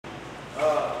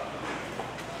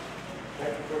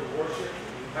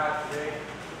had today.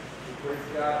 We praise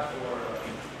God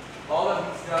for all that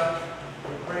He's done.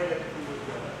 We pray that He would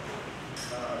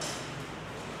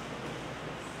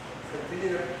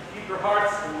continue to keep your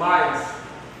hearts and minds,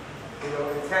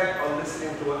 intent on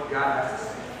listening to what God has to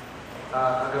say.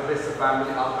 Kagabi sa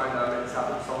family altar namin,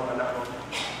 sabi ko sa mga anak ko,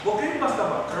 huwag kayo basta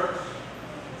mag-church.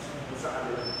 Sa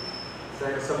kanila.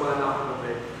 Sa mga anak ko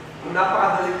kagabi.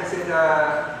 Napakadali kasi na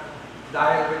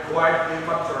dahil required kayo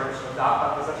mag-church, so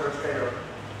dapat na sa church kayo.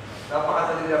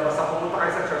 Napakadali na basta pumunta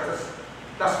kayo sa church,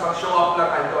 tapos mag-show up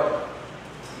lang kayo doon.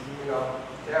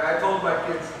 Kaya I told my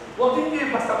kids, huwag din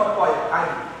kayo basta mag-quiet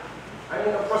time. I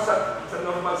mean, of course, sa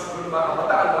normal siguro mga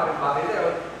kabataan, bakit bagay na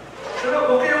yun. Pero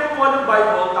kung kayo kumuha ng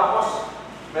Bible, tapos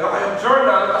meron kayong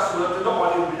journal, tapos sulat ito kung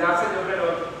ano yung binasa nyo,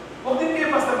 gano'n, huwag din kayo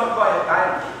basta mag-quiet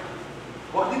time.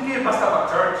 Huwag din kayo basta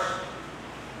mag-church.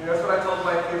 That's what I told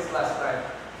my kids last night.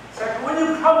 It's like, when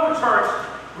you come to church,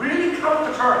 really come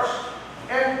to church.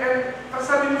 And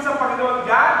sabi mo sa Panginoon,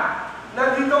 God,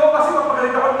 nandito ako kasi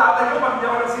mapagalit ako ng tatay ko pag hindi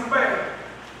ako nagsimba eh.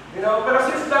 Pero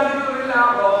since nandito rin lang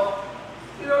ako,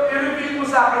 i-reveal mo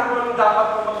sa akin kung anong dapat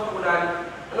kong matutunan,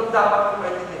 anong dapat kong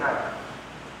maintindihan.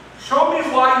 Show me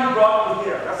why you brought me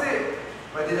here. Kasi,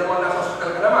 pwede naman nasa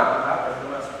hospital ka naman, diba? Pwede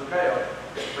naman nasa hospital kayo.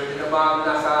 Pwede naman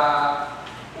nasa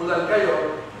ulan kayo.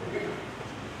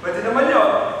 Pwede naman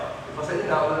yun. Diba sa inyo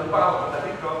na, ulan pa ako,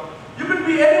 pagdating ko. You could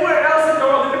be anywhere else in the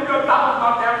world. You could be on top of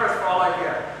Mount Everest for all I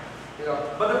care.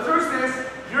 But the truth is,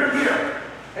 you're here.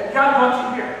 And God wants you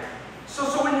here. So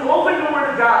when you open the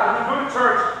Word of God, when you go to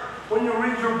church, when you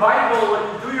read your Bible, when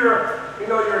you do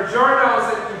your journals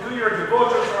and you do your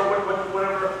devotions or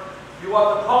whatever you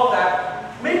want to call that,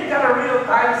 make that a real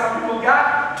time. Some people,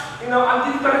 God,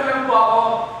 andito rin lang po ako.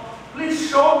 Please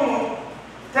show me,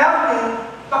 tell me,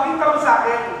 pakita mo sa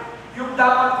akin yung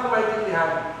dapat kong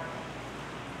maintindihan.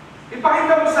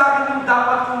 Ipakita mo sa akin yung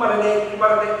dapat kong marinig,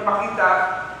 ipakita.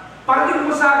 Parinig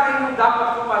mo sa akin yung dapat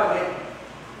kong marinig.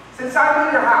 Since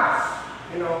I'm in your house,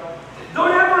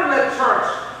 don't ever let church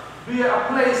be a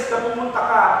place na pumunta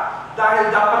ka dahil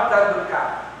dapat nandun ka.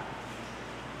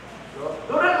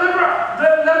 Don't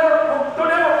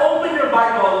ever open your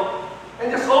Bible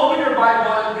and just open your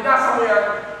Bible and binasa mo yan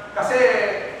kasi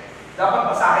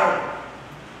dapat basahin.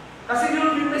 Kasi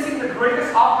you'll be missing the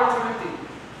greatest opportunity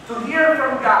to hear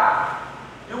from God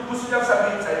yung gusto niyang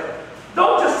sabihin sa'yo.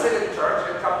 Don't just sit in church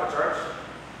and come to church.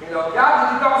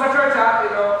 God, dito ako sa church,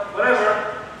 whatever.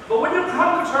 But when you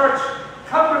come to church,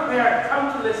 come prepared,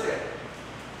 come to listen.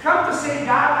 Come to say,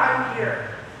 God, I'm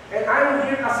here. And I'm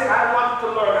here kasi I want to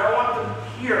learn. I want to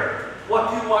hear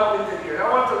what you want me to hear. I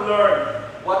want to learn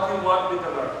what you want me to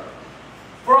learn.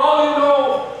 For all you know,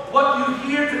 what you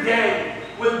hear today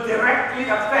will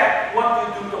directly affect what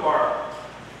you do tomorrow.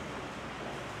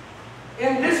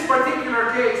 In this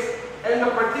particular case, and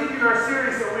the particular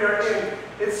series that we are in,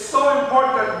 it's so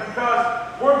important because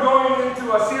we're going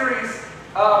into a series,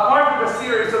 part of the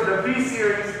series of the B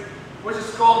series, which is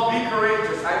called Be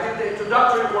Courageous. I did the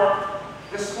introductory work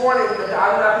this morning,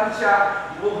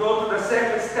 we'll go to the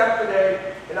second step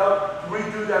today, and I'll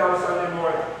redo that on Sunday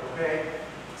morning, okay?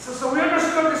 So we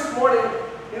understood this morning,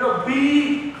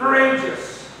 be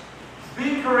courageous.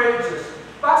 Be courageous.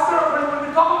 Pastor, when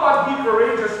we talk about be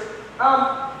courageous,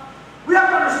 we have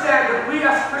to understand that we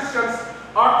as Christians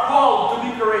are called to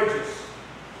be courageous.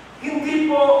 Hindi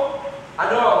po,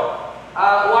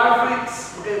 war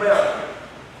freaks, okay ba yun?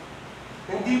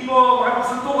 Hindi po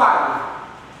makapagsuntukan.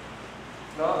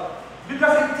 No?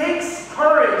 Because it takes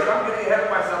courage, I'm getting ahead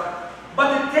of myself,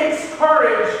 but it takes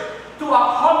courage to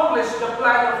accomplish the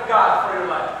plan of God for your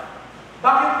life.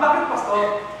 Bakit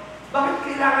Pastor? Bakit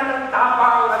kailangan ng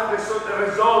tapang at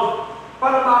resolve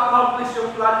para ma-accomplish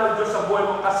yung plan ng Diyos sa buhay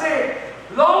mo? Kasi,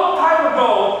 long time ago,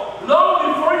 long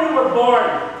before you were born,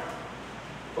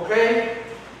 okay,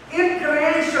 in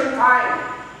creation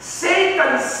time,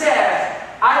 Satan says,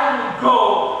 I will go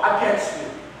against you.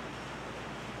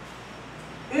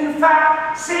 In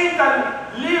fact, Satan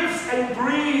lives and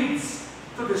breathes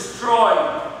to destroy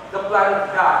the plan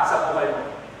of God sa buhay mo.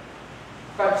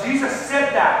 But Jesus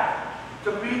said that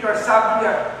to Peter, sabi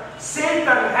niya,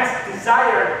 Satan has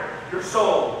desired your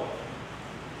soul.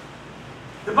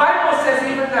 The Bible says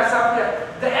even that, sabi niya,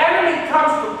 the enemy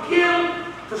comes to kill,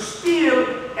 to steal,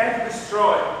 and to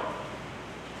destroy.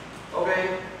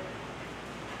 Okay?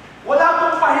 Wala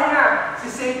pong pahinga si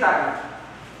Satan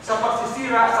sa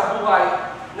pagsisira sa buhay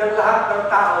ng lahat ng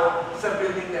tao sa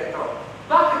building na ito.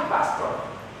 Bakit, Pastor?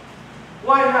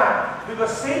 Why not?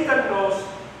 Because Satan knows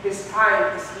his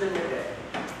time is limited.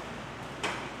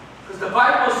 Because the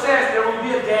Bible says there will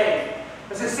be a day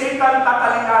kasi Satan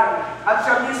tatalikan at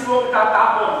siya mismo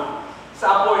itatapon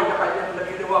sa apoy na kanyang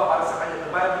naginawa para sa kanya.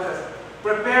 The Bible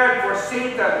prepared for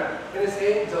Satan and his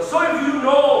angels. So if you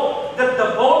know that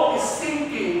the boat is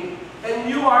sinking and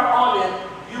you are on it,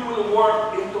 you will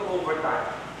work into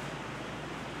overtime.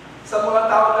 Sa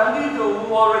mga tao nandito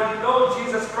who already know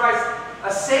Jesus Christ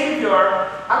as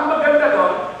Savior, ang maganda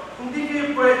nun, hindi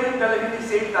kayo pwedeng dalhin ni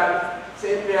Satan sa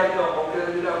impyerno kung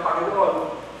kailan nila ang Panginoon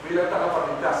bilang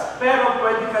tagapagligtas. Pero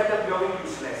pwede kanyang gawing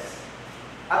useless.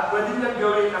 At pwede niyang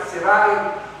gawing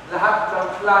asirain lahat ng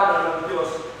plano ng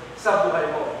Diyos sa buhay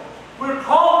mo. We're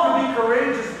called to be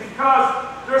courageous because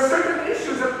there are certain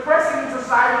issues that are pressing in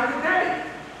society today.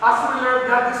 As we learned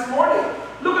that this morning.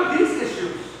 Look at these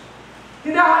issues.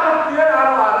 Hinaharap ko yan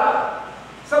araw-araw.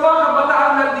 Sa mga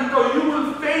kabataan nandito, you will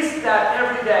face that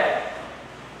every day.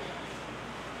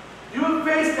 You will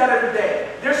face that every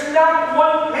day. There's not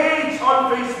one page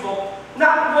on Facebook,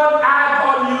 not one ad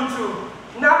on YouTube,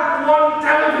 not one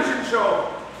television show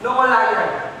na wala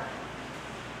yan.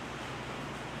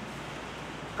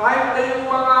 Kahit na yung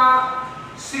mga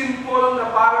simple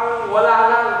na parang wala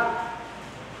lang.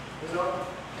 You know?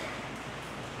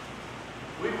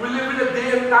 We live in a day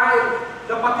and time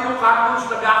na pati yung cartoons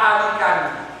nag-aalikan.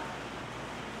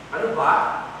 Ano ba?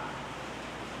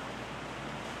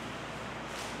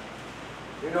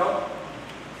 You know?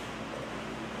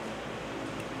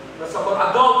 Now, some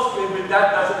adults, maybe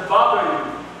that doesn't bother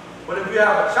you. But if you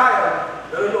have a child,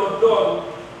 nanonood doon,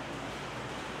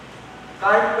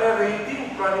 kahit may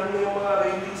rating, running na yung mga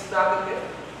ratings natin eh.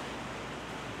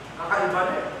 Kakaiba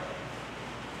na eh.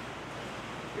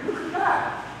 You look at that.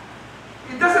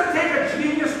 It doesn't take a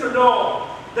genius to know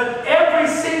that every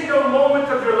single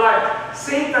moment of your life,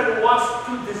 Satan wants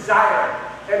to desire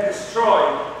and destroy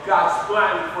God's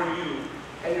plan for you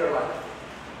and your life.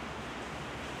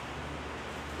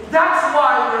 That's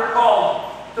why we're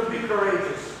called to be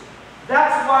courageous.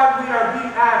 That's why we are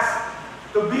being asked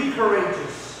to be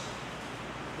courageous.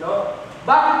 No?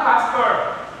 Bakit, Pastor?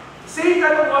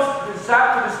 Satan wants to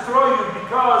destroy you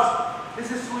because this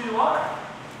is who you are.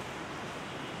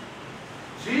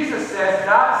 Jesus says,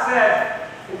 God said,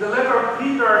 in the letter of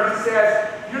Peter, he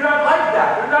says, you're not like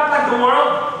that. You're not like the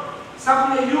world.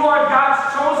 Sabi niya, you are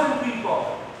God's chosen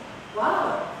people.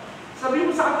 Wow. Sabi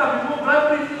mo sa katabi mo,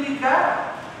 God, pinili ka.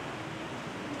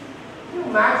 Can you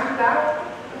imagine that?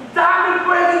 Ang dami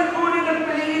pwedeng kunin at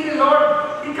piliin ni Lord.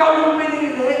 Ikaw yung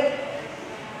pinili.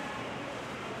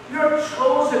 You're a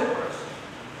chosen person.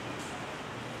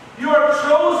 You are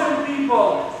chosen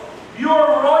people. You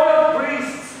are royal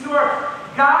priests. You are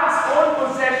God's own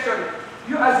possession.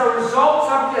 You, as a result,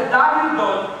 sabi niya, dahil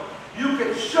doon, you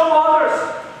can show others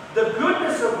the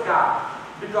goodness of God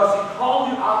because He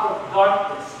called you out of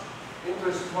darkness into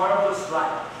His marvelous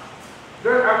light.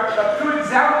 There are two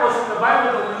examples in the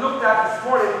Bible that we looked at this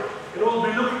morning, and we'll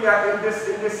be looking at in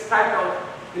this title.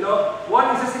 You know,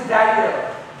 one is in Daniel.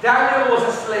 Daniel was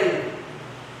a slave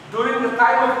during the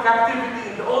time of captivity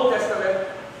in the Old Testament.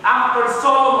 After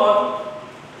Solomon,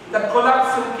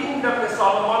 nag-collapse yung kingdom ni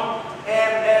Solomon,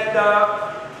 and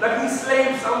naging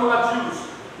slaves ang mga Jews.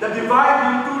 Na-divide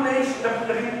yung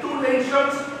naging two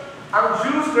nations. Ang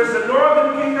Jews, there's the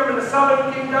northern kingdom and the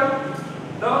southern kingdom.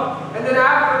 No? And then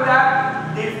after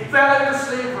that, they fell into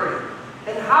slavery.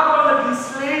 And habang naging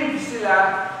slaves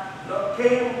sila, no,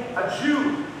 came a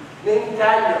Jew named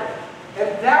Daniel. And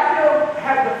Daniel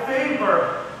had the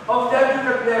favor of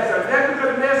Nebuchadnezzar.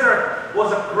 Nebuchadnezzar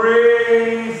was a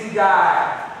crazy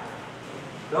guy.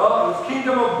 No? His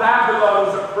kingdom of Babylon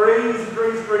was a crazy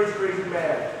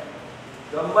man.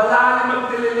 No? Malalim ang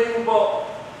tililing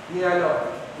po ni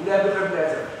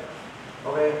Nebuchadnezzar.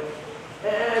 Okay?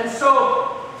 And so,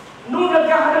 nung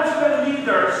naghahanap siya ng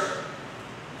leaders,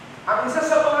 ang isa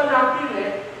sa mga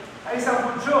napili ay isang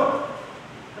Hudyo.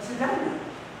 Kasi Daniel.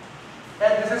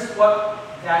 And this is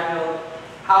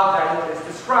how Daniel is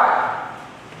described.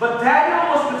 But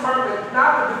Daniel was determined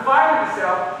not to defile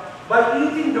himself by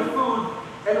eating the food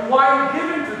and wine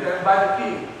given to them by the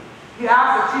king. He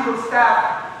asked the chief of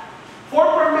staff for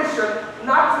permission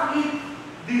not to eat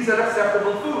these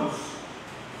unacceptable foods.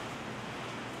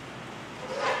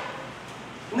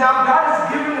 Now God has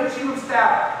given the chief of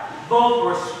staff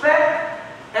both respect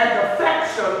and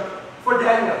affection for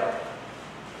Daniel.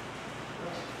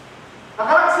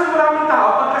 Akala kasi maraming tao,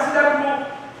 pagka sinabi mo,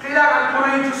 kailangan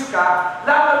courageous ka,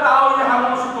 lahat ng tao niya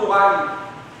hamang sutukan.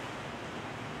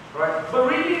 Right? But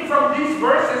reading from these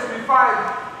verses, we find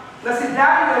na si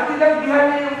Daniel,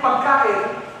 tinanggihan niya yung pagkain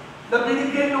na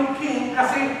binigyan ng king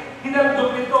kasi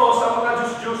hinandog ito sa mga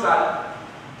Diyos-Diyusan.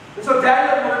 And so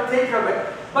Daniel wouldn't take of it.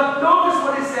 But notice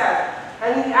what he said.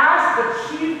 And he asked the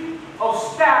chief of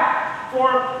staff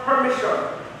for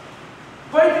permission.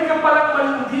 Pwede ka palang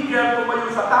manindigan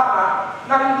tumayo sa tama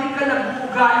na hindi ka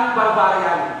nag-uugaling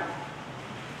barbarian.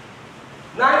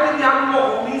 Naintindihan mo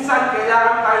kung minsan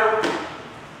kailangan tayo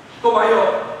tumayo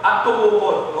at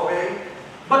tumukod, okay?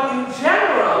 But in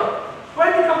general,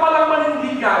 pwede ka palang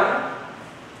manindigan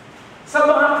sa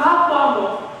mga kapwa mo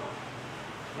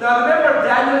na remember,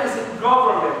 Daniel is in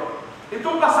government.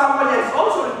 Itong kasama niya is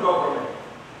also in government.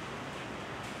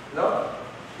 No?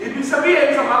 Ibig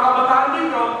sabihin, sa mga kabataan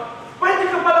dito, pwede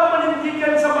ka palang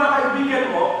manindigan sa mga kaibigan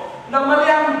mo na mali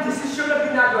ang desisyon na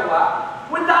ginagawa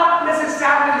without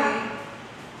necessarily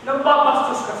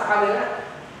nagbabastos ka sa kanila.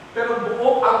 Pero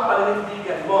buo ang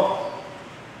paninindigan mo.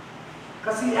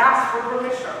 Kasi he asked for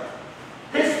permission.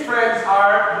 His friends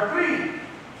are the three: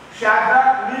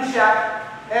 Shadrach,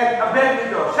 Meshach, and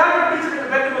Abednego. Shadrach, Meshach, and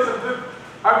Abednego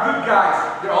are good guys.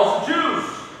 They're also Jews.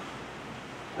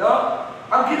 No?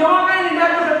 Ang ginawa ngayon ni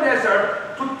Nebuchadnezzar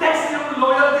to test yung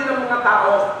loyalty ng mga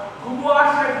tao,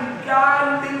 gumawa siya ng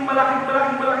giganting malaking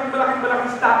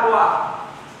statwa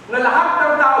na lahat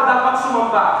ng tao dapat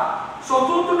sumamba. So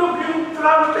tutunog yung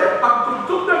trumpet. Pag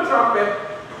tutug ng trumpet,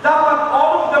 dapat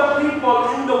all of the people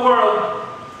in the world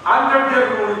under their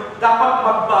rule, dapat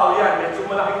magbow yan. Medyo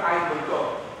malaking idol to.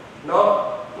 No?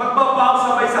 Magbabow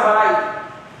sabay-sabay.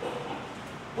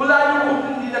 Wala yung kung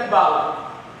hindi nagbow.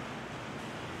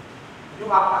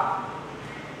 Yung apat.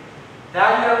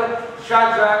 Daniel,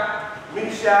 Shadrach,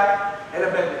 Meshach, and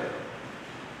Abednego.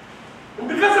 And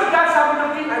because of that, sabi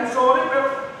ng king, I'm sorry,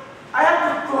 pero I have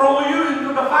to throw you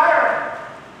into the fire.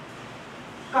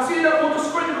 Kasi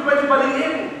nakutos ko, hindi ko pwede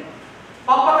baliin.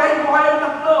 Papatayin ko kayong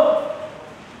tatlo.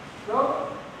 No?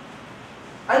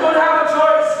 I don't have a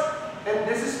choice. And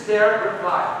this is their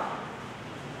reply.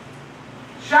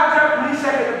 Shadrach,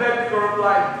 Meshach, and Abednego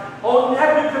replied, O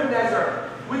Nebuchadnezzar,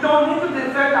 we don't need to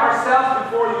defend ourselves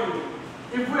before you.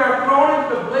 If we are thrown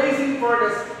into the blazing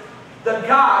furnace, the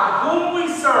God whom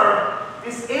we serve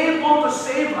is able to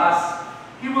save us.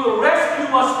 He will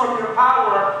rescue us from your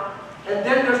power. And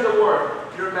then there's the word,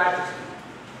 your majesty.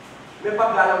 May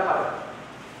paggalang pa rin.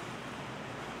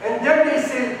 And then they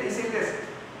say this,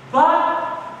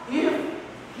 but if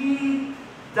he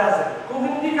doesn't, kung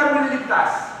hindi kami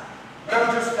niligtas ng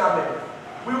Diyos namin,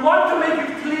 we want to make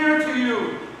it clear to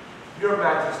you, your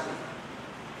majesty,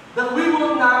 that we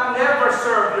will not never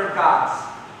serve your gods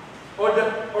or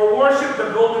worship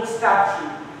the golden statue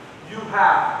you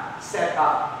have set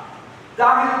up.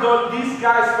 Dahil doon, these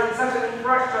guys made such an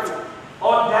impression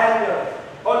on Daniel,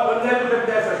 on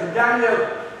Nebuchadnezzar. Si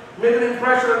Daniel made an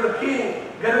impression on the king.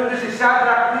 Ganun din si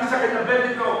Shadrach, Meshach, and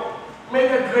Abednego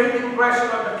made a great impression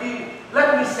on the king.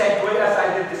 Let me segue as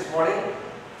I did this morning.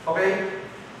 Okay?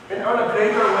 And on a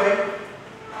greater way.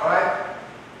 Alright?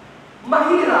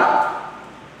 Mahirap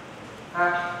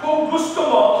kung gusto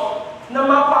mo na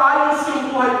mapaayos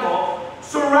yung buhay mo,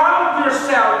 surround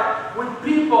yourself with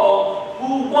people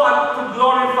who want to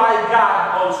glorify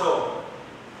God also.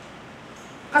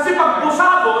 Kasi pag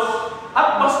busabos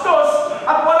at bastos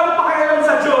at walang pakialam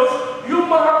sa Diyos, yung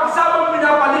mga kasamang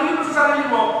pinapaligid mo sa sarili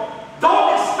mo,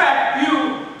 don't expect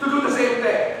you to do the same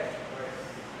thing.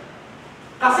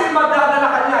 Kasi madadala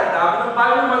ka niyan. Dami ng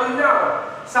Bible malinaw.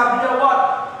 Sabi niya what?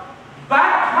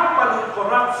 Bad company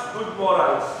corrupts good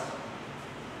morals.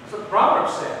 That's what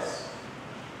Proverbs says.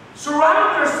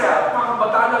 Surround yourself, mga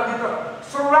kabataan dito,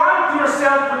 surround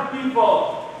yourself with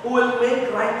people who will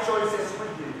make right choices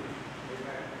with you.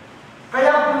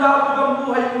 Kaya bulabog ang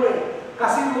buhay mo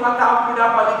kasi mga tao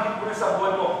pinapaligid mo sa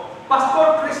buhay mo.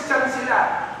 Pastor, Christian sila.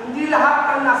 Hindi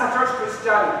lahat ng nasa church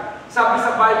Christian. Sabi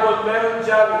sa Bible, meron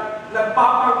dyan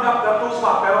nagpapanggap na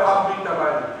tupa pero kambing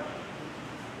naman.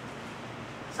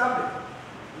 Sabi,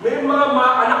 may mga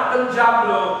anak ng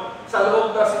Diablo sa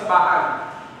loob ng simbahan.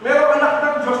 Merong anak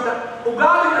ng Diyos na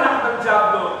ugaling anak ng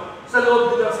Diablo sa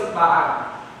loob din ng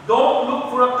simbahan. Don't look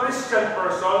for a Christian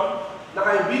person na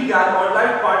kaibigan or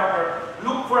life partner.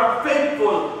 Look for a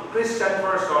faithful Christian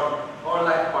person or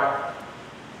life partner.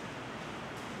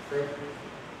 Okay?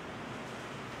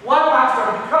 Why,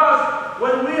 Pastor? Because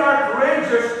when we are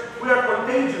courageous, we are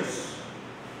contagious.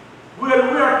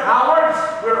 When we are cowards,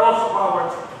 we are also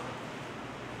cowards.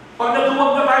 Pag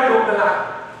naduwag na tayo, duwag na lahat.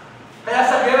 Kaya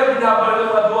sa gera, binabaril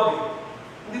ng mga duwag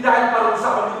Hindi dahil parusa,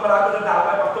 kundi marami ng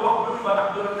damay. Pag tumakbo,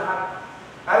 matakbo ng lahat.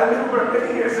 I remember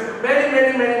many years ago, many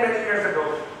years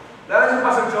ago, dahil yung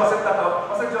Pastor Joseph na to,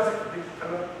 Pastor Joseph,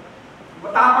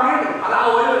 matapang yun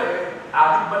alawa yun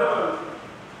adik ba naman?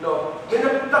 No. May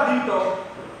nagpunta dito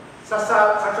sa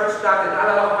church natin,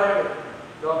 naalala ko kayo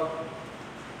no?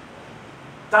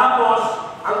 Tapos,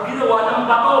 ang ginawa ng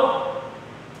bato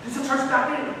dito sa church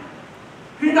natin,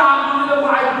 hinahapon nila ng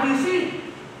mga IBTC,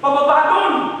 pababa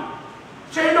doon.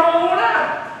 Siya yung naunguna.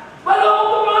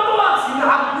 Maloko mga to,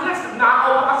 sinahabol nila,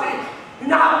 nakaw pa kasi.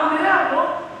 Hinahabol nila, no?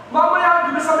 Mamaya,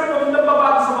 di ba sabi ko,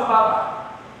 nababago sa mababa.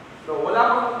 No, wala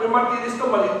pang, may martinis to,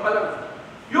 maliit pa lang.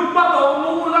 Yung bato,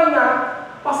 umuulan na,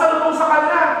 pasalubong sa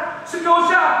kanya. Sigaw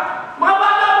siya, mga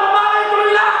bata, mamaya,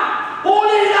 tuloy lang!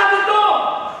 Huli natin to!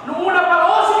 Nung una pa,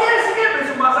 oh, sige, sige, may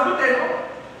sumasagot eh, no?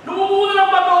 Nung umuulan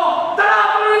ng bato,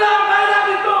 tara, tuloy lang, kaya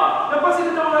natin to! Napansin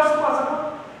nito mga sumasagot.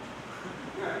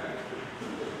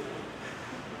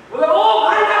 Wala, oh,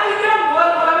 kaya natin yan!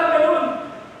 Wala nang ganun.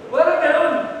 Wala nang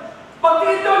ganun.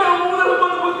 Pagtingin daw niya, umuulan ng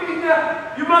bato, pagtingin niya.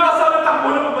 Yung mga kasama takbo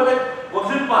na mabalik. Huwag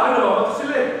sila parang namabato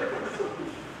sila eh.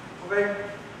 Okay?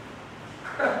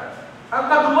 Ang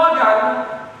kaduwagan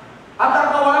at ang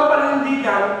kawalang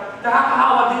panindigan,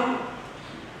 nakakahawa din.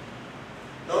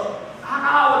 No?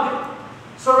 Nakakahawa din.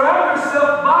 Surround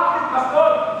yourself, bakit, Pastor?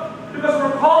 Because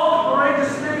we're called to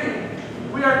courageous living.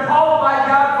 We are called by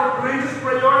God for courageous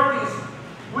priorities.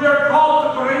 We are called to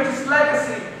courageous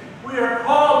legacy. We are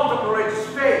called to courageous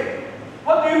faith.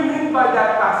 What do you mean by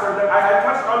that, Pastor? I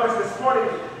touched on this morning,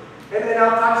 and then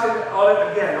I'll touch on it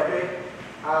again, okay?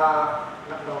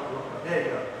 There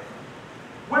you go.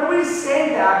 When we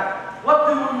say that, what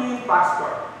do we mean,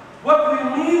 Pastor? What we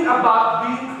mean about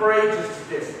being courageous is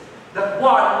this. That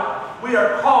one, we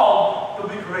are called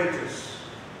to be courageous.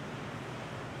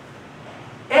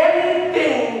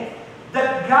 Anything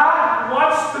that God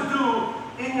wants to do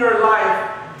in your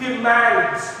life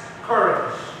demands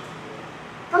courage.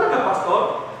 Talaga, Pastor?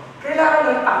 Kailangan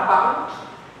ng tapang?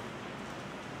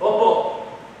 Opo.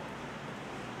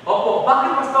 Opo.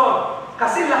 Bakit, Pastor?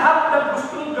 Kasi lahat ng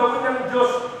gustong gawin ng Diyos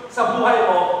sa buhay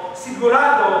mo,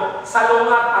 sigurado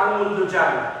salungat ang mundo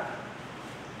dyan.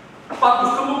 Pag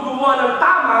gusto mong gumawa ng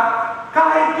tama,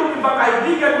 kahit yung ibang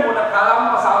kaibigan mo na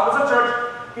kasama mo sa church,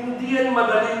 hindi yan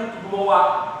madaling gumawa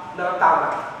ng tama.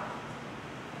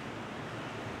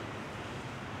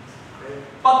 Okay?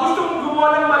 Pag gusto mong gumawa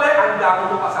ng mali, ang dami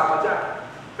mo kasama dyan.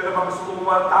 Pero pag gusto mong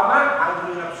gumawa ng tama, ang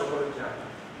hirap sumunod dyan.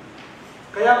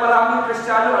 Kaya maraming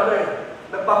Kristiyano,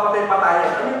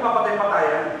 nagpapatay-patayan. Ano yung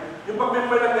papatay-patayan? Yung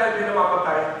pag-member ng God, hindi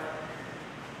namapatay.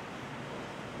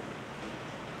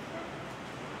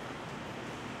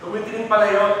 Tumitingin pala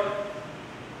yun.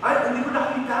 Ay, hindi ko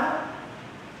nakita.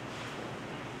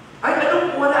 Ay,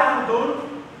 anong wala ako doon?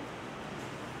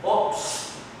 Oops,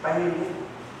 tahimik.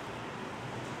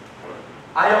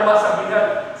 Ayaw ba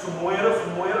sabihan, sumuera.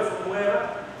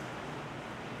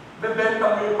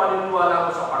 Bebenta mo yung paniniwala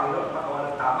mo sa Panginoon, pagawa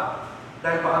ng tama.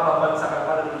 Dahil baka mabansakan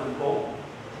ka ng lumpong.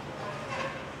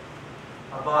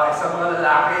 Aba, isang mga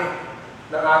lalaki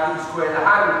ng ating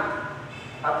eskwelahan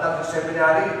at ng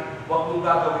seminary, huwag mong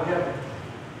gagawin yan.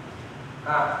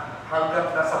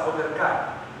 Hanggat nasa poder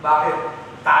ka. Bakit?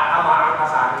 Tatamaan ka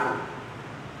sa akin.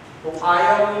 Kung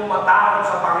ayaw mong matakot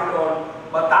sa Panginoon,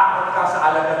 matakot ka sa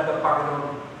alagad ng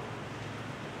Panginoon.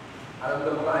 Alam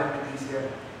ng mga MPTs yan.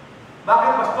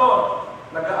 Bakit, Pastor?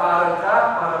 Nag-aaral ka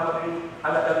para maging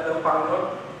alagad ng Panginoon,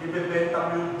 ibebenta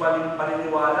mo yung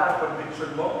paniniwala at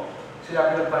conviction mo.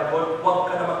 Sinabi ng Bible, huwag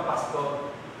ka na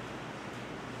magpastor.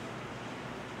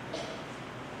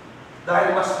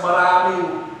 Dahil mas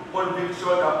maraming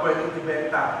conviction ang pwedeng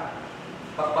ibenta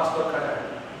pag pastor ka na.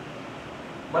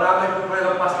 Maraming kung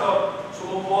pwedeng pastor,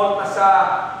 sumuporta sa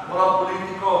mga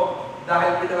politiko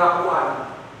dahil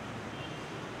pinangakuan.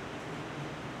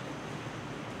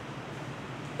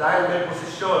 Dahil may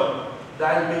posisyon,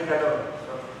 dahil may ganon.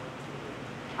 So,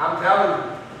 I'm telling you.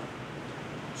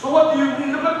 So what do you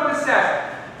mean? Look at what it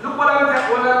says. Look what I'm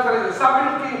telling you. Sabi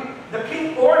ng king, the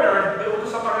king ordered, may utos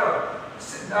sa Panginoon.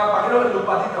 Panginoon,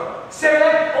 lupa dito.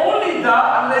 Select only the,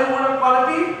 ano yung unang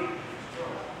quality?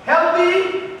 Healthy,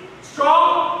 strong,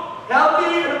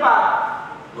 healthy, ano pa?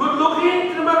 Good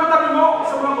looking. Sino mga katabi mo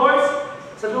sa mga boys?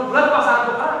 Sa blood pa,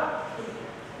 santo ka.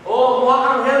 Oh, mukha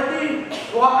kang healthy,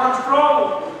 mukha kang strong.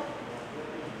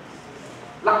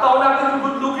 Laktaw natin yung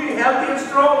good looking, healthy and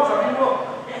strong. Sabi mo,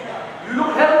 you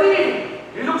look healthy,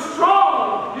 you look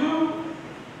strong, you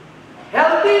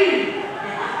healthy.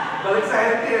 Balik sa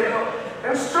healthy, ano?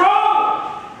 And strong.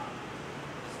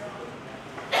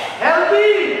 Healthy.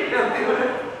 Healthy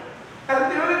ulit.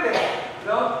 Healthy ulit eh.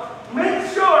 No? Make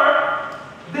sure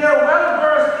they are well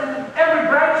versed in every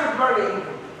branch of learning,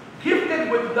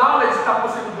 gifted with knowledge,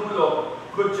 tapos yung dulo,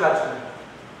 good judgment.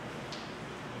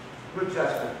 Good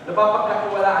judgment.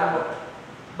 Napapagkatiwalaan mo.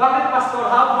 Bakit, Pastor?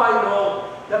 How do I know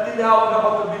that tinawag ako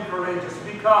to be courageous?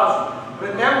 Because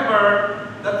remember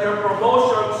that your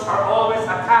promotions are always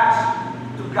attached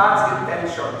to God's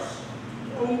intentions.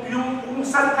 Kung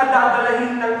saan ka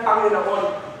dadalahin ng Panginoon,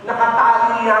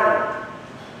 nakatali yan.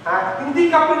 Hindi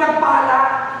ka pinagpala.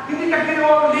 hindi ka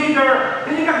ginawang leader,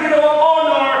 hindi ka ginawang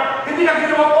honor, hindi ka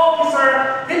ginawang officer,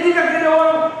 hindi ka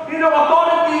ginawang,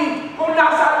 authority kung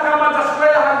nasaan ka man sa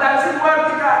eskwelahan dahil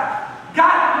sinuwerte ka.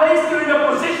 God placed you in a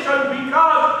position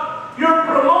because your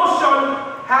promotion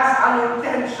has an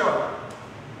intention.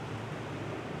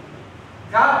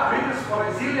 God brings us for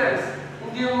resilience.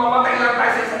 Hindi yung mamatay lang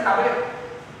tayo sa isang tabi.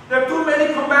 There are too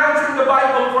many commands in the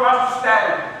Bible for us to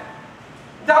stand.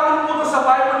 Daming puto sa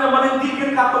Bible na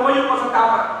manindigin ka, tumayo ka sa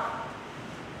tama.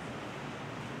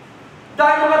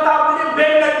 Dahil mga tao niya,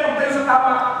 bengay kung tayo sa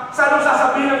tama, sa anong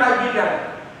sasabihin ng kaibigan.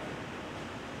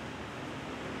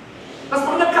 Tapos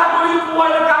pag nagkatuloy yung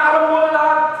buhay, nagkakaroon mo na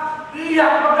lahat,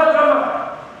 iiyak, magdadrama.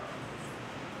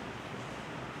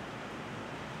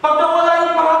 Pag nawala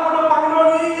yung pangako ng Panginoon,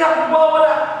 iiyak,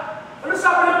 mawawala. Ano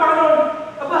sabi ng Panginoon?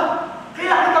 Aba,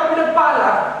 kaya kita pinagpala,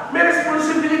 may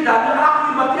responsibilidad na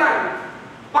nakakibat yan.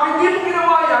 Pag hindi mo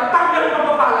ginawa yan, tanggal ang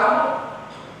pagpapala mo.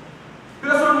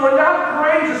 Because when we're not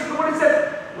courageous, look what it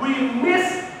says, we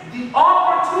miss the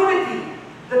opportunity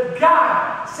that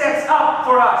God sets up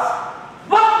for us.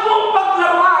 Huwag mong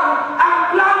paglaruan ang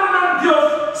plano ng Diyos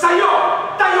sa'yo.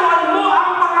 Tayuan mo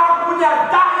ang pangako niya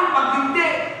dahil pag hindi,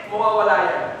 mawawala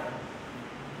yan.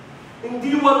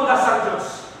 Hindi waldas ang Diyos.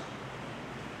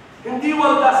 Hindi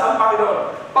waldas ang Panginoon.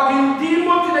 Pag hindi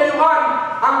mo tinayuan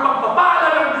ang pagpapala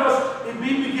ng Diyos,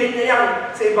 ibibigay niya yan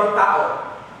sa ibang tao.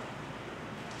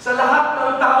 Sa lahat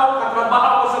ng tao, katrabaho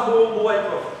ko sa buong buhay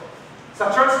ko. Sa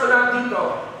church na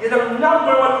nandito, yan ang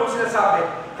number one kong sinasabi.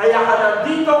 Kaya ka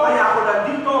nandito, kaya ako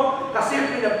nandito, kasi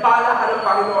pinagpala ka ng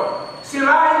Panginoon.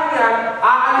 Sirain mo yan,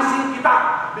 aalisin kita,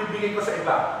 bibigay ko sa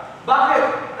iba. Bakit?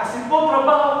 Kasi po,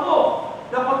 trabaho ko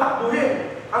na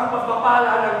patakbuhin ang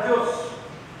pagpapala ng Diyos.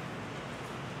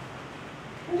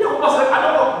 Hindi ako basta,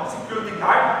 security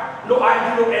guard? No ID,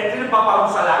 no entry,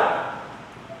 paparusa lang?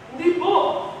 Hindi po.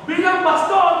 Bilang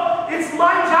pastor, it's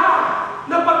my job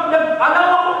na pag alam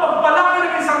ako pagpalaki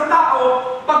ng isang tao,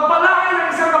 pagpalaki ng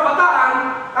isang kabataan,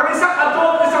 ang isang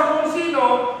adult, isang kung sino,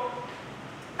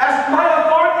 as my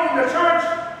authority in the church,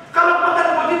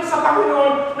 karapatan mo din sa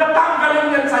Panginoon na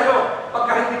tanggalin yan sa'yo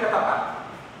pagka hindi ka tapat.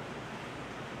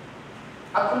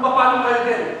 At kung paano kayo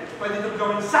din, pwede nyo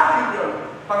gawin sa akin yun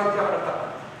pag hindi ako nagtapat.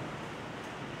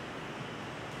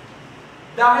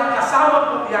 Dahil kasama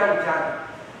po yan dyan.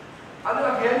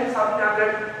 Ano again, sabi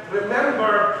natin,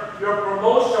 remember, your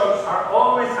promotions are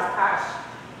always attached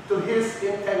to His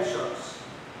intentions.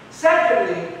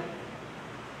 Secondly,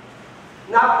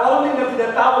 not only na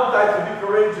tinatawag tayo to be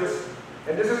courageous,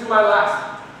 and this is my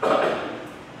last,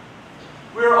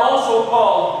 we are also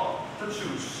called to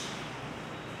choose.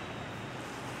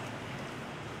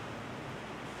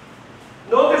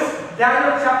 Notice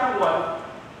Daniel chapter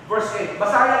 1, verse 8.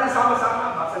 Basahin natin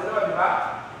sama-sama. Basahin naman, di ba?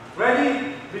 Ready?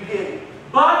 Begin.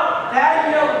 But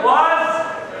Daniel was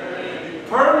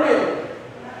determined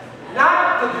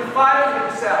not to defile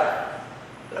himself.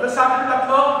 Ano sabi ng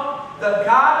tatlo? The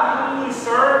God whom we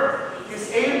serve is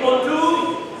able to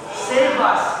save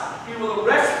us. He will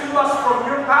rescue us from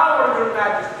your power, your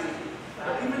majesty.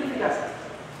 But even if he doesn't.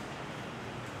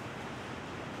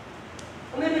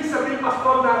 Ano ibig sabihin,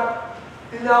 Pastor, na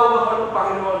tinawag ako ng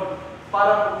Panginoon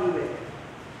para pumili?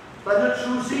 But you're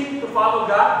choosing to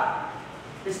follow God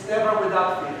is never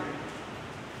without fear.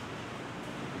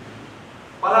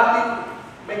 Parating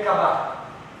may kaba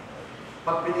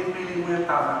pag pinipili mo yung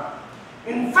tama.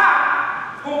 In fact,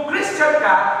 kung Christian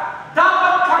ka,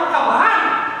 dapat kang kabahan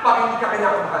pag hindi ka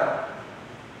kinakabahan.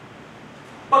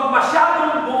 Pag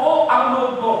masyadong buo ang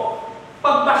loob mo,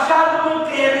 pag masyadong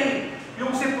carry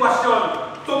yung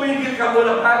sitwasyon, tumigil ka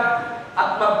muna at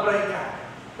mag-pray ka.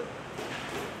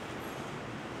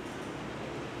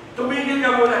 Tumigil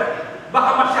ka muna.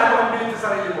 Baka masyado kang bilhin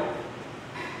sa sarili mo.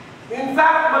 In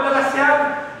fact, madalas yan,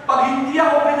 pag hindi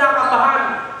ako kinakabahan,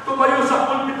 tumayo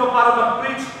sa pulpito para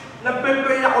mag-preach,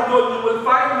 nagpe-pray ako doon, you will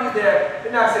find me there.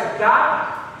 And I said, God,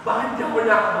 bakit di ako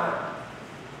kinakabahan?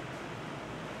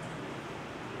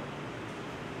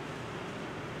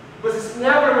 Because it's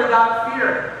never without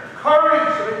fear.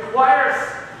 Courage requires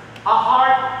a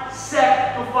heart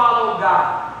set to follow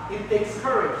God. It takes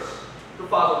courage to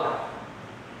follow God.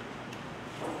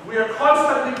 We are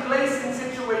constantly placed in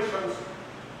situations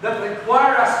that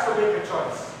require us to make a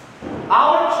choice.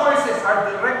 Our choices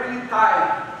are directly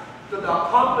tied to the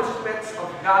accomplishments of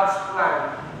God's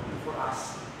plan for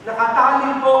us.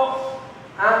 Nakatali po,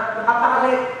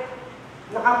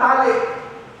 nakatali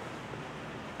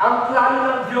ang plano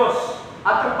ng Diyos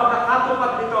at ang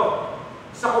pagkakatupad nito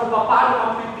sa kung paano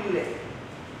kang pipili.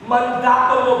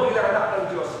 Mandato mo bilang anak ng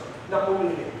Diyos na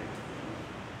pumili.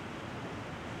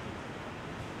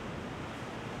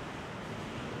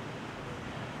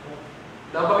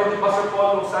 Nabanggit ni Pastor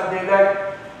Paul nung Sunday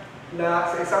night na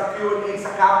sa isang Q&A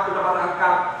sa camp, kung nakaraang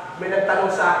camp, may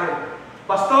nagtanong sa akin,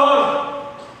 Pastor,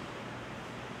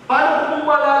 paano ko po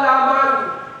malalaman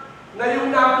na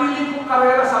yung napili kong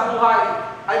karera sa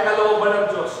buhay ay kalooban ng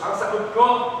Diyos? Ang sagot ko,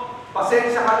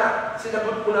 pasensya ka na,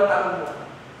 sinagot ko na tanong mo.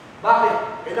 Bakit?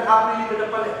 Eh nakapili ka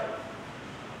na pala.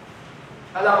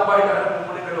 Alam ko ba hinahanap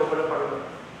mo muli kalooban ng Panginoon?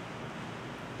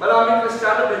 Maraming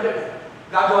Kristiyano ganyan eh.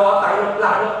 Gagawa tayo ng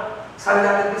plano. Saan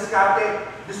natin diskarte?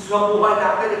 Gusto sa buhay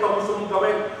natin, ito gusto mong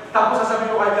gawin. Tapos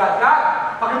sasabihin mo kay God, God,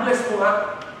 pakibless mo nga.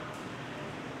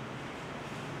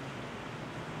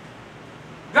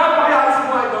 God, pakiayos mo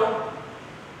nga ito.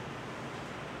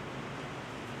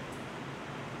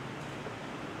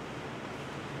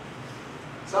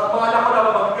 Sa mga anak ko na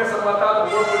mabagod ka sa mga tao,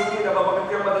 na mabagod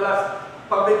ka madalas,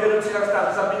 pag may ganun silang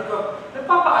status, sabihin ko,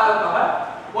 nagpapaalam ka ba?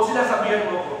 O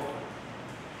sinasabihan mo ko?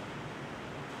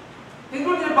 Hindi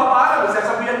ko nagpapaalam,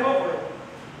 sinasabihan mo ko eh.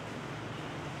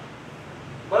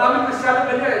 Maraming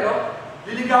Kristiyano ganyan eh, no?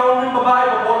 Liligawan mo yung babae,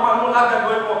 papormahan mo lahat,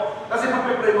 gagawin mo. Kasi pag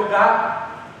may pray mo, God,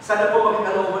 sana po maging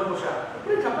kalooban mo siya.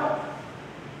 Pray ka pa.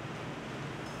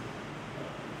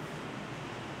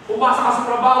 Umasa ka sa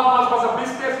trabaho, umasa ka sa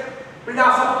business,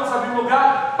 pinasa ko, sabi mo,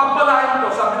 God, pagpalain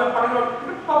mo, sabi ng Panginoon,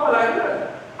 hindi ko papalain yan.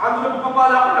 Ano na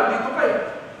pagpapala ko, nandito ka eh.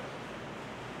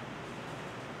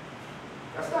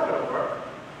 That's not gonna work.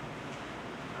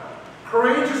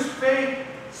 Courageous faith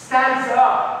stands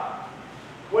up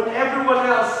when everyone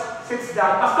else sits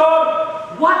down. Pastor,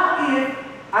 what if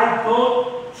I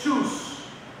don't choose?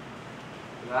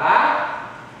 Diba?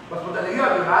 Mas madali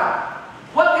yun, diba?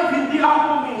 What if hindi ako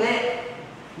pumili?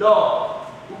 No.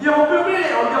 Hindi ako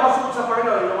pumili o hindi ako sumunod sa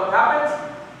Panginoon. You know what happens?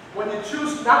 When you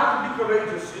choose not to be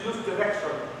courageous, you lose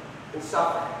direction and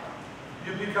suffer.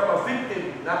 You become a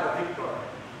victim, not a victor.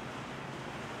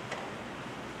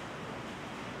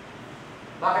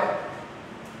 Bakit?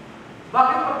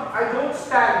 Bakit pag I don't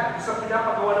stand sa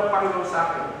pinapagawa ng Panginoon sa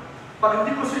akin? Pag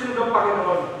hindi ko sinunod ng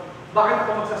Panginoon, bakit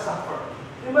ako magsasuffer?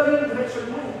 Eh, mali yung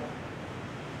direction mo eh.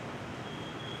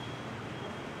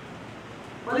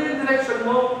 Mali yung direction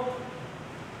mo.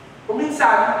 Kung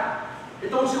minsan,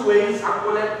 itong si Waze, ang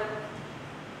kulit.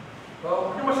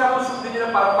 No? Hindi masyadong sundin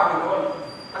nila parang Panginoon.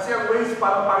 Kasi ang Waze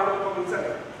parang Panginoon kung minsan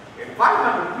eh. In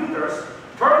 500 meters,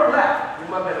 turn left.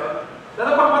 Yung mga gano'n.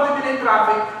 Lalo pag matindi na yung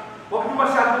traffic, huwag niyo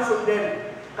masyadong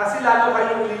sundin. Kasi lalo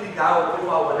kayong liligaw o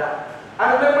mawawala.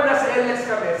 I remember na sa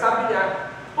LX kami, sabi niya,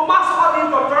 pumasok ka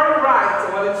dito, turn right sa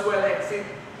Valenzuela exit.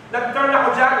 Nag-turn ako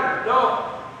dyan, no?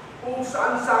 Kung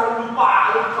saan-saan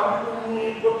lupaalog kami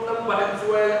umikot ng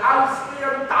Valenzuela. Ang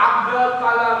siyang tagal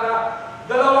talaga.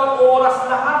 2 oras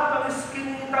lahat ng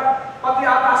iskinita. Pati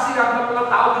ata siya ng mga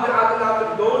tao dinaanan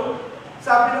natin doon.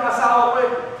 Sabi ng asawa ko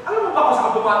eh, alam mo ba kung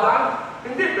saan dumadaan?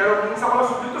 Hindi, pero minsan ko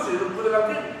nasubit ko, sinunod ko na lang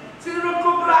din. Sinunod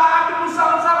ko, grabe kung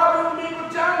saan-saan kami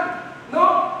umikot dyan. No?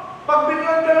 Pag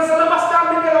biglang gano'n sa labas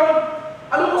namin gano'n,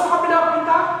 alam mo sa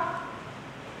kapinapunta?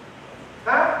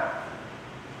 Ha?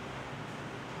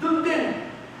 Doon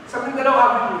din, sa Mindanao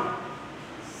Avenue.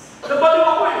 Nabaliw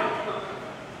ako eh.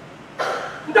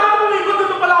 Hindi ako umikot,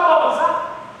 doon pala ako babagsak.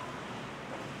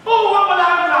 Oo nga pala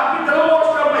ang traffic, 2 oras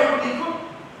na ba yung ikot?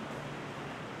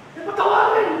 Eh,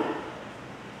 patawarin.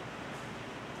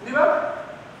 Di ba?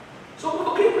 So,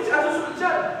 okay po siya, susunod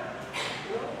siya.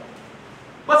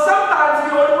 But sometimes,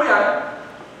 ginawa mo yan,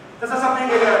 nasasabihin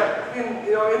ka yan,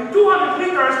 in 200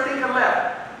 meters, take a left.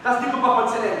 Tapos di ko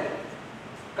papansinin.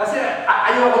 Kasi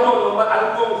ayaw ko doon,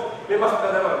 alam ko may mas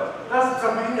maganda naman. Tapos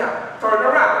sabihin niya, turn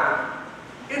around.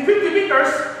 In 50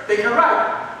 meters, take a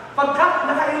right. Pagka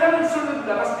nakailang sunod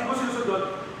na, kasi di ko sinusunod,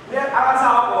 ang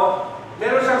asawa ko,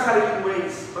 meron siyang sariling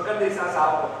ways. Maganda yung sa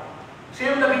asawa ko.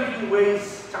 Siya yung nagiging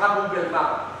ways, tsaka Google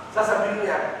Map. Sasabihin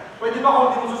niya, pwede ba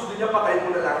kung hindi mo susundin niya, patayin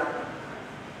mo na lang.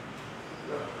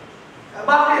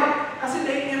 Bakit? Kasi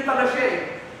naiirita na siya eh.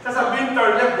 Sasabihin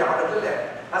turn left, di ako nag-left.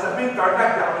 Sasabihin turn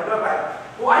right, di ako nag-right.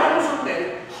 Kung ayaw mo sundin,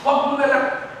 huwag mo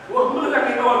na lang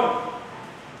inon.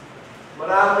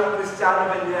 Maraming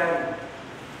Kristiyano ganyan.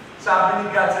 Sabi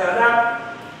ni God sa'yo, anak,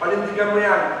 panindigan mo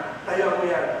yan, tayo mo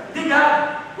yan. Hindi God,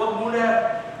 huwag mo na.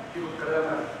 Iwag ka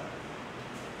naman.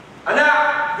 Anak,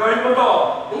 gawin mo to.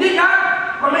 Hindi God,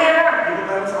 mamaya na. Iwag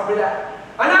ka naman sa kabila.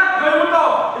 Anak, gawin mo to.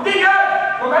 Hindi God,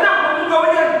 anak, huwag mo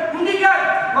gawin yan. Hindi God,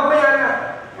 mamaya na.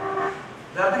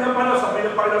 Dati ng Panginoon, sabi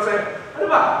ng Panginoon sa'yo, ano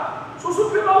ba?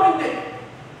 Susupin mo o hindi?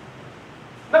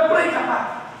 Nag-pray ka pa.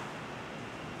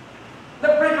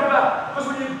 Nag-pray ka ba? Because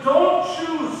when you don't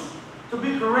choose to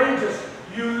be courageous,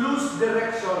 you lose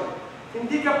direction.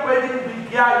 Hindi ka pwedeng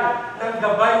bigyan ng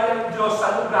gabay ng Diyos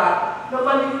sa lugar na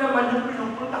mali naman yung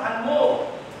pinupuntahan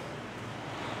mo.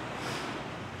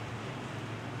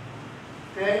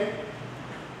 Okay?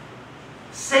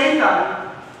 Satan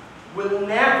will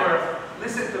never,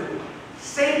 listen to me,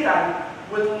 Satan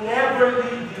will never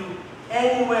lead you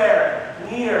anywhere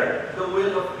near the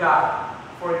will of God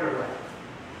for your life.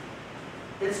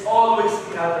 It's always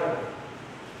the other way.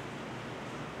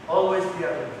 Always the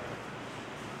other way.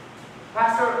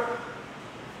 Pastor,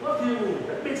 what do you mean?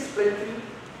 Let me explain to you.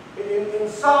 In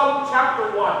Psalm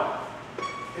chapter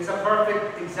 1 is a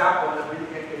perfect example that we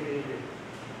get kay David.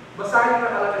 Basahin na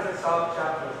talaga sa Psalm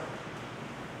chapter.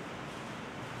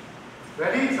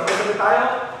 Ready? Sabay-sabay tayo?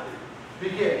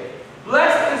 Begin.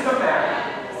 Blessed is the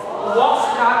man who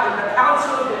walks not in the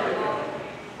counsel of the wicked,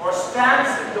 or stands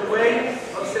in the way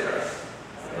of sinners,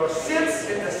 nor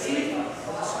sits in the seat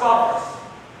of the scoffers.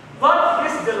 But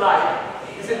his delight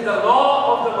is in the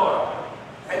law of the Lord,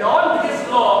 and on his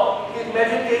law he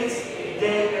meditates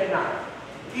day and night.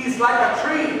 He is like a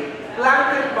tree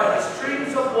planted by the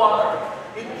streams of water.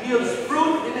 It yields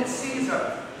fruit in its season,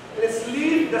 and its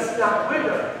leaf does not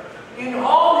wither. In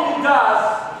all he does,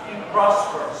 he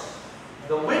prospers.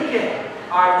 The wicked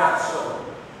are not so.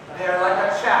 They are like a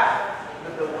chaff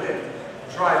that the wind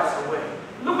drives away.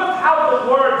 Look at how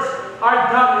the words are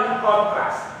done in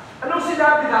contrast. Anong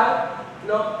sinabi na?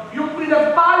 No? Yung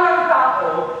pinagpalang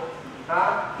tao,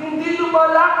 hindi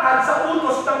lumalakad sa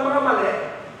utos ng mga mali,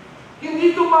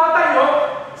 hindi tumatayo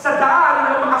sa daan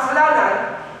ng makasalanan,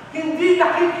 hindi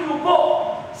nakikiupo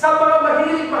sa mga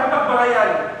mahilig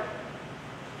makipagbangayan.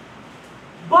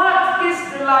 But his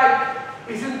delight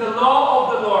is in the law of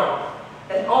the Lord,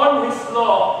 and on his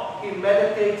law he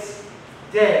meditates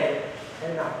day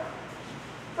and night.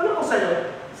 Ano ko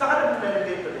sa'yo? Saan ka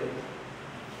nag-meditate today?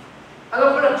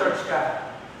 Alam ko na church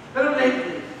ka, pero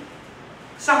lately,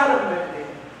 saan ka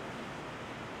nag-meditate?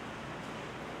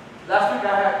 Last week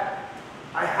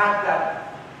I had that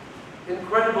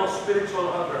incredible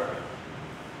spiritual hunger.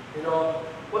 You know,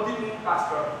 what do you mean,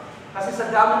 Pastor? Kasi sa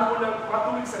dami po ng,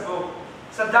 2 weeks ago,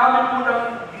 sa dami po ng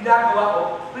ginagawa ko,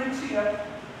 preaching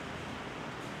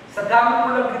sa dami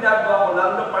po ng ginagawa ko,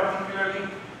 lalo na particularly,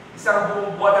 isang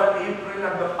buong buwan ng April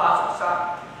nagpapasok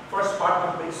sa first part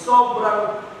of May.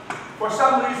 Sobrang, for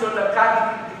some reason,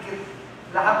 nagkadikit-dikit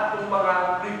lahat ng mga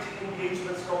preaching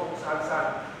engagements ko kung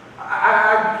saan-saan.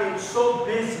 I became so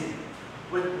busy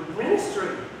with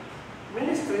ministry.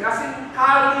 Ministry, as in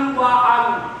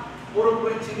kaliwaan, puro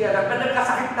preaching yan.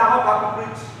 Nagkasakit na ako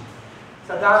kapag-preach.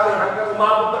 Sa dami, hanggang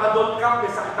umabot na ka-adult camp,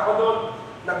 may sakit ako doon.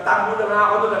 Nagtago na nga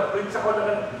ako doon, nag-preach ako na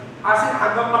as in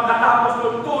hanggang pagkatapos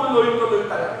doon, tuloy-tuloy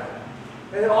talaga.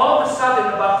 And all of a sudden,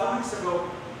 about 2 weeks ago,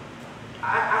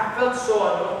 I felt so,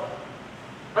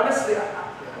 honestly,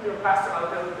 I'm your pastor, I'll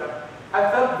tell you that,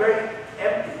 I felt very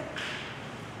empty.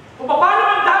 Kung paano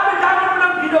ang dami-dami mo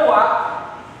lang ginawa,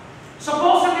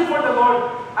 supposedly for the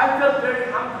Lord, I felt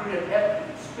very hungry and empty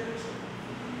spiritually.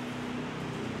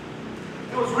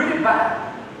 It was really bad.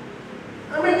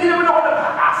 I mean, hindi naman ako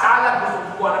nagkakasalag, gusto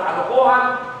buwa ng kalokohan,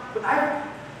 but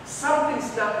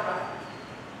something's not right.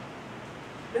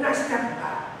 Then I stepped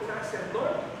back, and I said,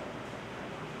 Lord,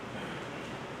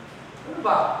 ano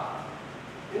ba?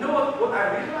 You know what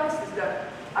I realized is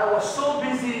that I was so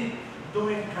busy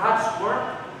doing God's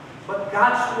work, but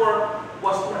God's work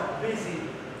was not busy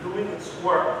doing its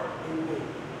work in me.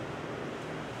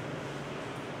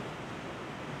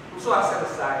 So I set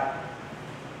aside.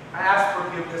 I asked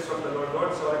forgiveness from the Lord.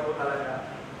 Lord, sorry po talaga.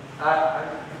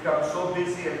 I've become so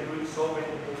busy and doing so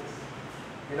many things.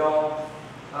 You know,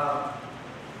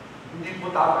 hindi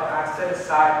po tama. I set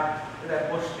aside and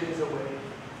I pushed things away.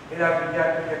 And I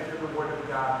began to get through the Word of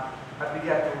God. I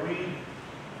began to read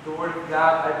the Word of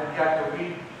God. I began to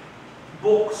read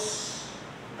books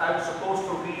I'm supposed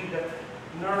to read that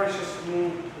nourishes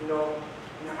me. You know,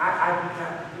 I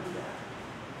began to do that.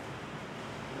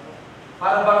 You know?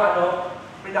 Para bang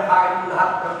pinakain mo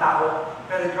lahat ng tao,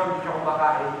 pero ikaw hindi ka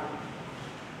kumakain.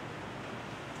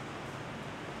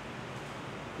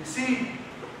 You see,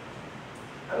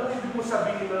 anong ibig mo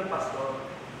sabihin ng pastor?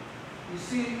 You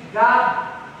see,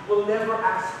 God will never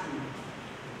ask you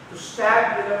to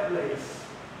stand in a place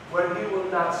where He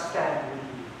will not stand with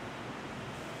you.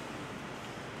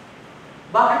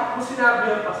 Bakit mo sinabi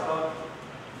yan, pastor?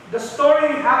 The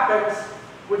story happens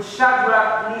with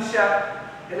Shadrach, Meshach,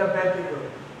 and Abednego.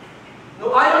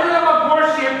 Nung ayaw nila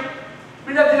mag-worship,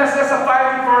 pinadala sila sa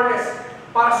fiery furnace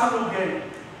para sunugin.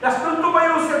 Tapos nung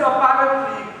tumayo sila,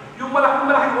 apparently, yung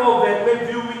malaking oven, may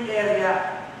viewing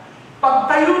area.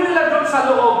 Pagtayo nila doon sa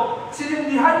loob,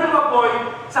 sinindihan yung apoy,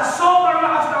 sa sobrang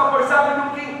lakas ng apoy, sabi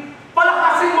ng king,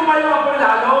 palakasin mo ba yung apoy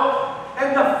lalo?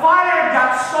 And the fire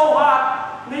got so hot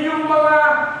na yung mga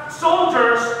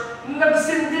soldiers,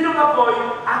 nagsindi ng apoy,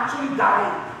 actually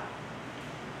died.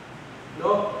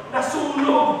 No?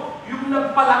 Nasunog yung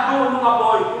nagpalago ng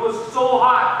apoy. It was so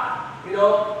hot. You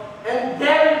know? And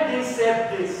then they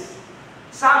said this.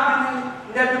 Sabi ni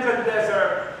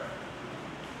Nebuchadnezzar,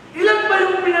 ilan ba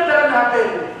yung pinadala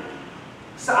natin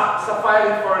sa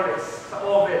fiery furnace, sa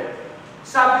oven?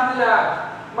 Sabi nila,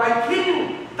 my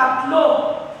king, 3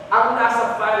 ang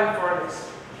nasa fiery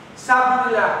furnace. Sabi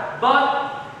nila, but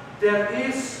there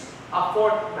is a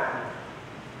 4th man.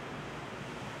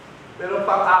 Meron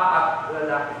pang 4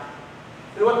 lalaki.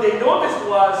 And what they noticed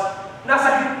was,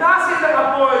 nasa gitna sila ng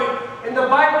apoy, and the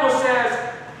Bible says,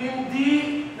 hindi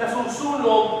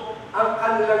nasusunog ang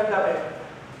kanilang damit.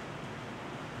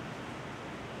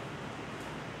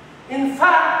 In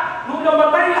fact, nung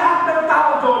namatay lahat ng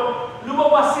tao doon,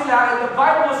 lumabas sila, and the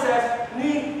Bible says,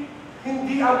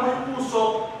 hindi amoy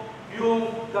puso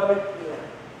yung damit nila.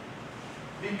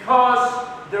 Because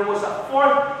there was a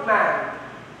 4th man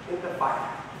in the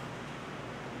fire.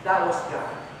 That was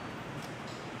God.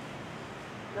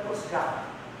 That was God.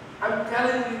 I'm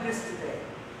telling you this today.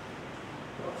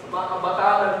 Sa mga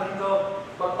kabataan dito,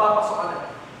 magpapasok ka na.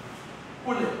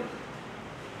 Ulit.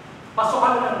 Pasok ka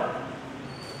na naman.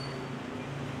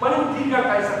 Manindigan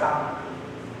kayo sa tama.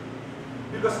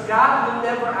 Because God will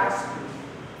never ask you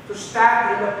to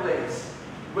stand in a place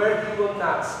where He will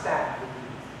not stand.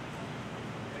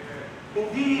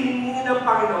 Hindi hihingi ng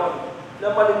Panginoon na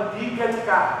manindigan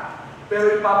ka,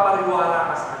 pero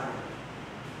ipapariwala ka sa Kanya.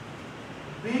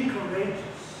 Be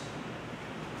courageous.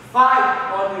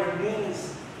 Fight on your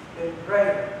knees and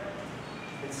pray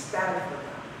and stand for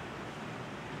God.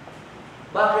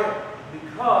 Bakit?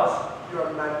 Because you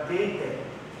are mandated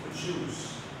to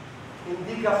choose.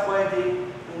 Hindi ka pwedeng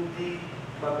hindi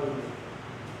mamili.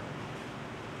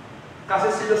 Kasi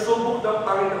sinusubok ng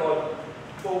Panginoon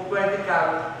kung pwede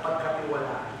kang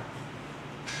pagkatiwalaan.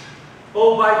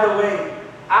 Oh, by the way,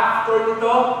 after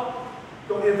nito,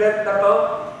 itong event na to,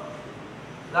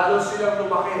 lalo silang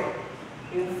lumaki.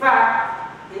 In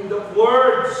fact, in the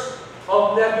words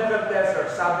of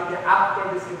Nebuchadnezzar, sabi niya after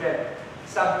this event,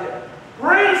 sabi niya,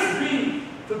 praise be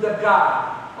to the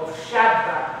God of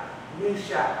Shadrach,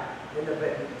 Meshach, and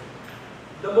Abednego.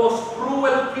 The most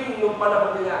cruel king ng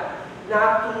panahon nila,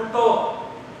 natuto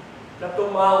na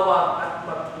tumawag at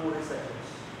magpuri sa Diyos.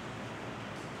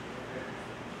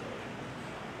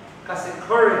 Kasi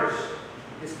courage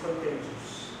is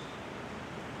contagious.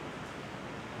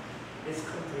 It's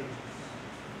contagious.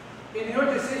 In your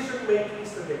decision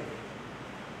makings today,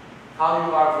 how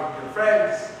you are with your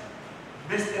friends,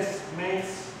 business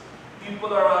mates,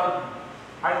 people around,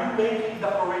 are you making the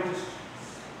courageous choice?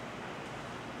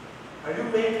 Are you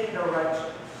making the right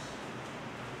choice?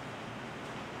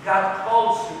 God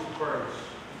calls you to courage.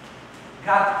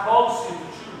 God calls you to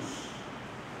choose.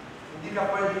 Hindi ka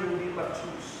pwede hindi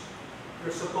mag-choose. You're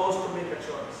supposed to make a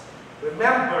choice.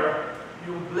 Remember,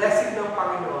 yung blessing ng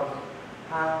Panginoon,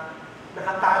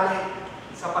 nakatali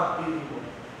sa pagpili mo.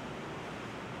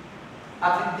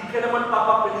 At hindi ka naman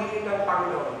papapiliin ng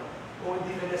Panginoon kung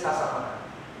hindi ka niya sasamahan.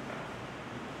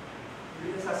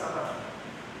 Hindi niya sasamahan.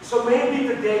 So maybe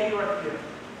today you are here,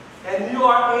 and you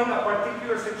are in a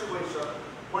particular situation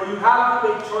where you have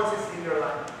to make choices in your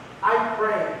life. I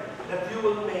pray that you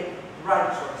will make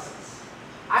right choices.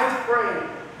 I pray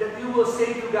that you will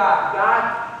say to God, God,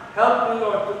 help me,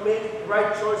 Lord, to make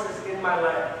right choices in my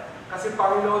life. Kasi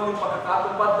Panginoon, yung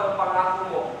pagkakatupad ng pangako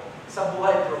mo sa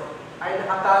buhay ko ay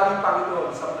nakatali,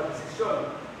 Panginoon, sa mga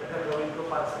desisyon na gagawin ko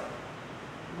para sa iyo.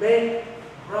 Make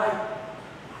right,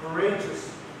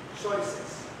 courageous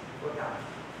choices for God.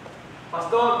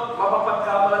 Pastor,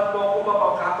 mapapagkamalan mo ako,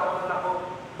 mapagkatawanan ako.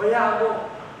 Bayaan mo.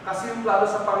 Kasi yung plano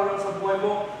sa Panginoon sa buhay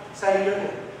mo, sa iyo yun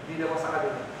eh. Hindi naman sa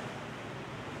kanila.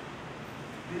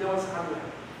 Hindi naman sa kanila.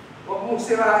 Huwag mong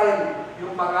sirain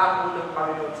yung pangako ng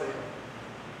Panginoon sa iyo.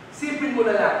 Sipin mo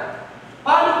na lang,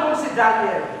 paano kung si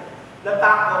Daniel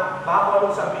natakot bago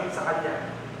anong sabihin sa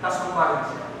kanya, tapos kumain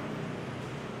siya?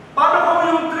 Paano kung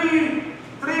yung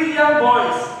three young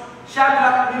boys,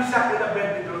 Shadrach, Meshach, and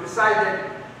Abednego,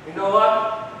 decided, you know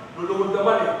what, luluhod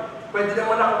naman eh. Pwede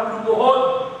naman ako lumuhod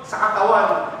sa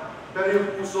katawan, pero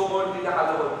yung puso ko hindi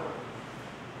nakaluhod.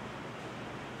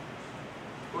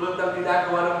 Tulad ng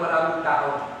ginagawa ng maraming tao.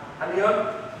 Ano yun?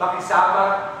 Makisama,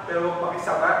 pero huwag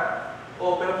makisama.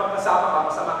 O, pero pagkasama ka,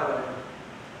 masama ka na rin.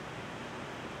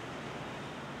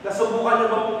 Nasubukan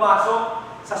niyo bang pumasok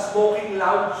sa smoking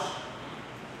lounge?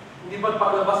 Hindi ba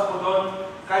paglabas mo doon,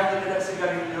 kahit hindi ka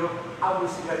nagsigarilyo, amoy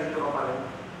sigarilyo ka pa rin?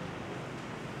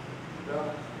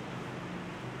 No?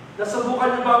 Nasubukan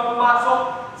niyo ba pumasok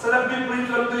sa nagbiprint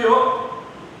ng tuyo?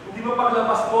 Hindi ba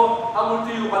paglabas mo, amoy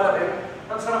tuyo ka na rin?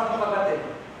 Ang sarap mo kagatin.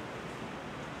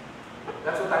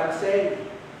 That's what I'm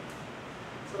saying.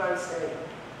 That's what I'm saying.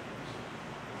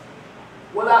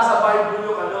 Wala sa Bible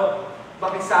yung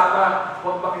makisama,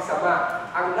 huwag makisama.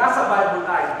 Ang nasa Bible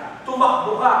ay,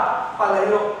 tumakbo ka,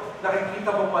 palayo,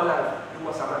 nakikita mo pa lang yung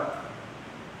masama.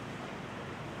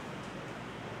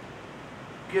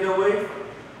 Get away from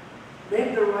it.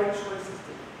 Make the right choices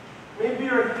today. Maybe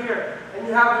you're here and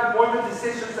you have important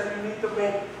decisions that you need to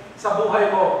make sa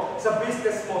buhay mo, sa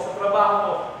business mo, sa trabaho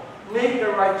mo. Make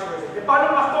the right choices. E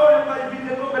paano, pastor, yung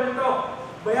kaibigan ko ganito?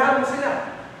 Bayaran mo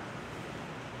sila.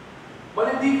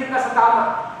 Manindigin ka sa tama.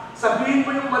 Sabihin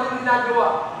mo yung maling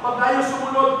ginagawa. Pag ayaw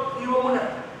sumunod, iwan mo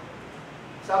na.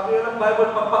 Sabi nga ng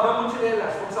Bible, pagpagamon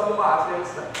sinelas, kung sa mukha,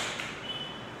 sinelas na.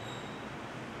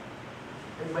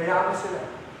 And bayaran mo sila.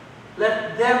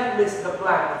 Let them miss the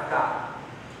plan of God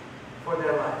for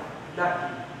their life. Not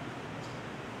you.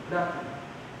 Not you.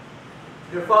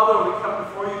 Dear Father, we come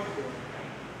before you today.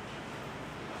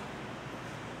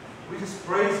 We just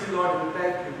praise you, Lord, and we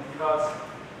thank you because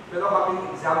meron kaming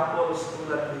examples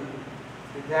tulad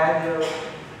ni Daniel,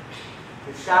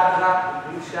 ni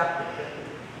Shadrach, ni Meshach.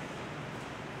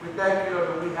 We thank you, Lord,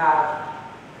 that we have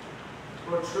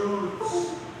more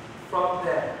truths from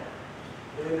them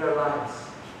and in their lives.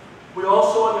 We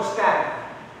also understand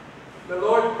the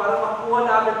Lord, para makuha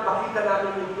namin, makita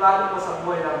namin yung plano mo sa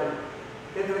buhay namin,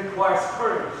 it requires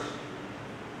courage.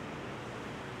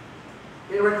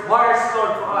 It requires,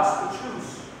 Lord, for us to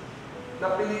choose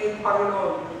na piliin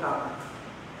Panginoon yung tama.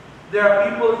 There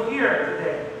are people here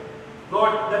today,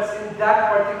 Lord, that's in that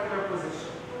particular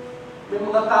position. May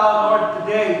mga tao, Lord,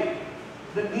 today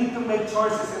that need to make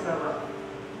choices in their life.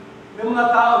 May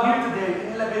mga tao here today,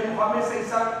 inilagay mo kami sa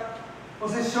isang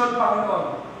posisyon,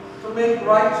 Panginoon, to make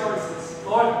right choices.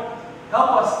 Lord,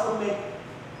 help us to make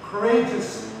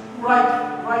courageous,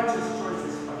 righteous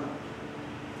choices, Panginoon.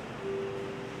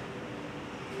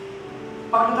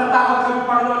 Pag natatakot kami,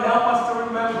 Panginoon, help us to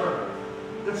remember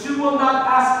that you will not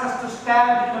ask us to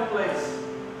stand in a place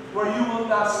where you will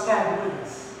not stand with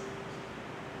us.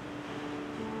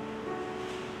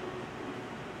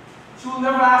 You will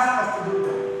never ask us to do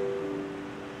that,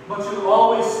 but you will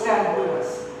always stand with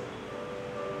us.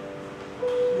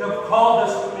 You have called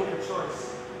us to make a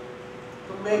choice,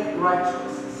 to make right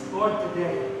choices. Lord,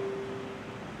 today,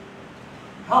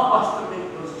 help us to make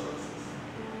those choices.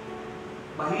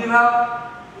 Mahirap,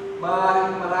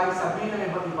 maraming sabihin ng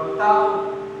iba't ibang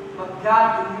tao, but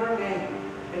God, in your name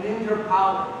and in your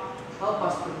power, help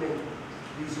us to make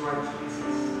these right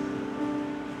choices.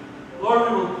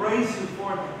 Lord, we will praise you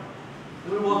for them.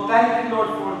 We will thank you,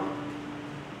 Lord, for them.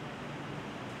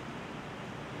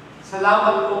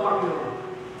 Salamat po, Panginoon,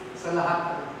 sa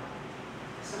lahat.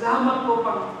 Salamat po,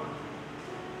 Panginoon,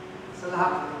 sa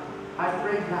lahat. I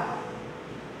pray now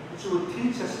that you will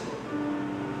teach us, Lord,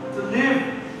 to live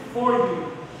for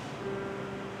you,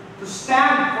 to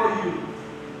stand for you,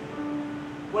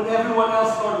 when everyone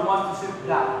else, Lord, wants to sit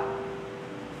down.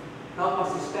 Help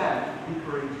us to stand, be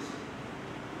courageous.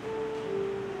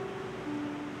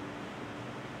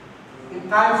 In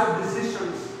times of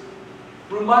decisions,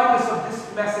 remind us of this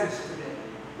message today.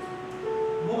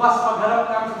 Bukas pagharap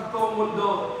namin sa totoong mundo,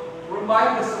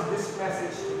 remind us of this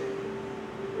message today.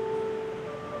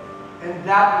 And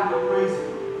that we will praise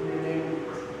you.